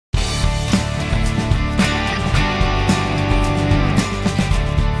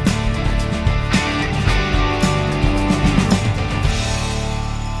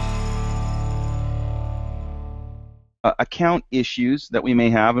account issues that we may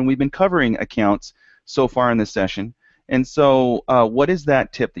have, and we've been covering accounts so far in this session. And so what is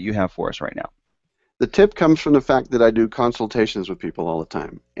that tip that you have for us right now? The tip comes from the fact that I do consultations with people all the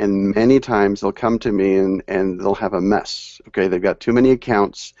time. And many times they'll come to me and they'll have a mess. Okay, they've got too many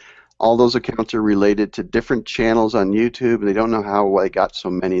accounts. All those accounts are related to different channels on YouTube, and they don't know how they got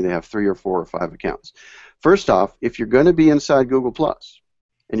so many. They have 3 or 4 or 5 accounts. First off, if you're going to be inside Google+,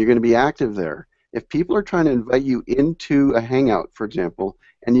 and you're going to be active there, if people are trying to invite you into a Hangout, for example,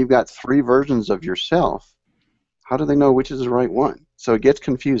 and you've got 3 versions of yourself, how do they know which is the right one? So it gets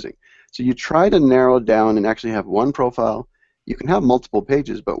confusing. So you try to narrow it down and actually have one profile. You can have multiple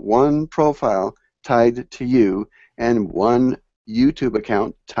pages, but one profile tied to you and one YouTube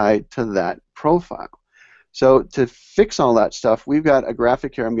account tied to that profile. So to fix all that stuff, we've got a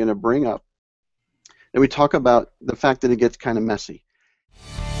graphic here I'm going to bring up. And we talk about the fact that it gets kind of messy.